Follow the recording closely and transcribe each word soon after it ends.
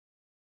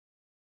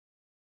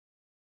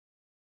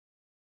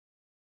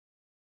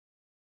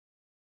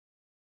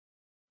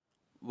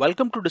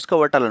Welcome to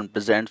Discover Talent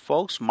Present,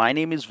 folks. My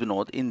name is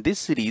Vinod. In this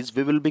series,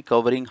 we will be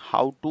covering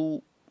how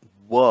to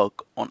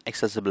work on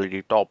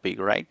accessibility topic,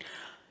 right?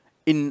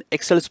 In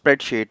Excel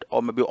spreadsheet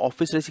or maybe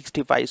Office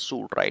 365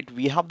 suite, right?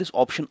 We have this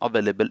option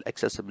available,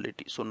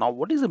 accessibility. So now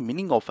what is the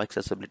meaning of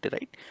accessibility,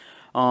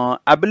 right?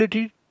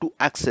 Ability to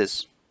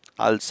access.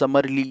 I'll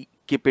summarily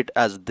keep it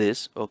as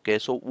this. Okay,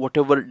 so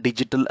whatever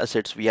digital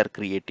assets we are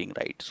creating,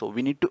 right? So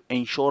we need to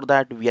ensure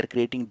that we are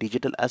creating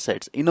digital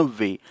assets in a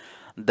way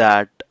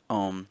that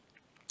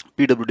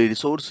PWD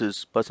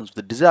resources, persons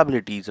with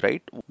disabilities,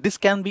 right? This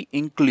can be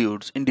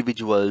includes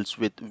individuals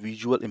with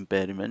visual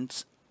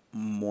impairments,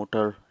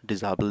 motor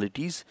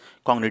disabilities,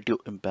 cognitive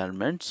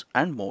impairments,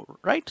 and more,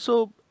 right?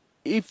 So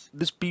if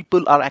these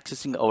people are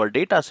accessing our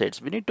data sets,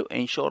 we need to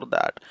ensure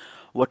that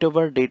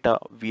whatever data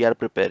we are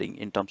preparing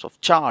in terms of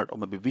chart or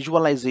maybe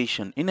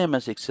visualization in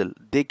MS Excel,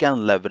 they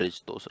can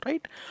leverage those,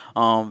 right?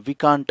 We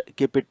can't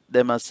keep it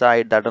them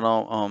aside that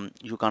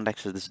you can't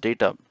access this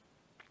data.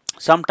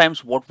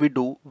 Sometimes what we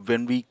do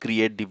when we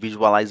create the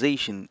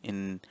visualization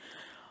in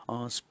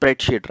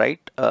spreadsheet, right?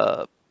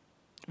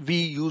 We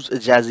use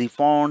jazzy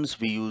fonts,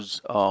 we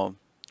use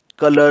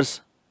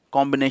colors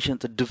combinations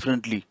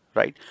differently,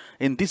 right?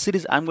 In this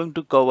series I'm going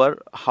to cover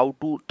how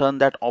to turn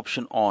that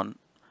option on.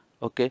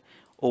 Okay,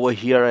 over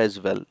here as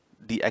well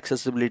the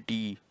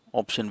accessibility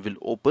option will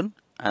open,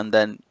 and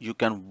then you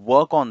can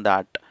work on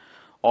that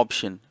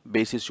option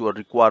basis your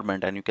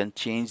requirement, and you can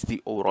change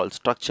the overall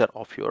structure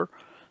of your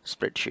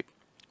spreadsheet.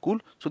 Cool.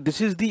 So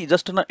this is the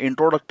just an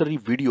introductory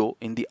video.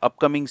 In the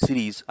upcoming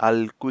series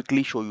I'll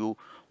quickly show you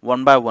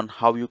one by one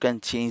how you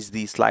can change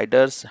the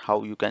sliders,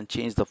 how you can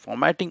change the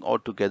formatting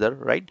altogether,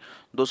 right?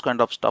 Those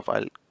kind of stuff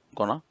I'll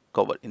gonna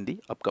cover in the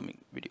upcoming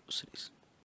video series.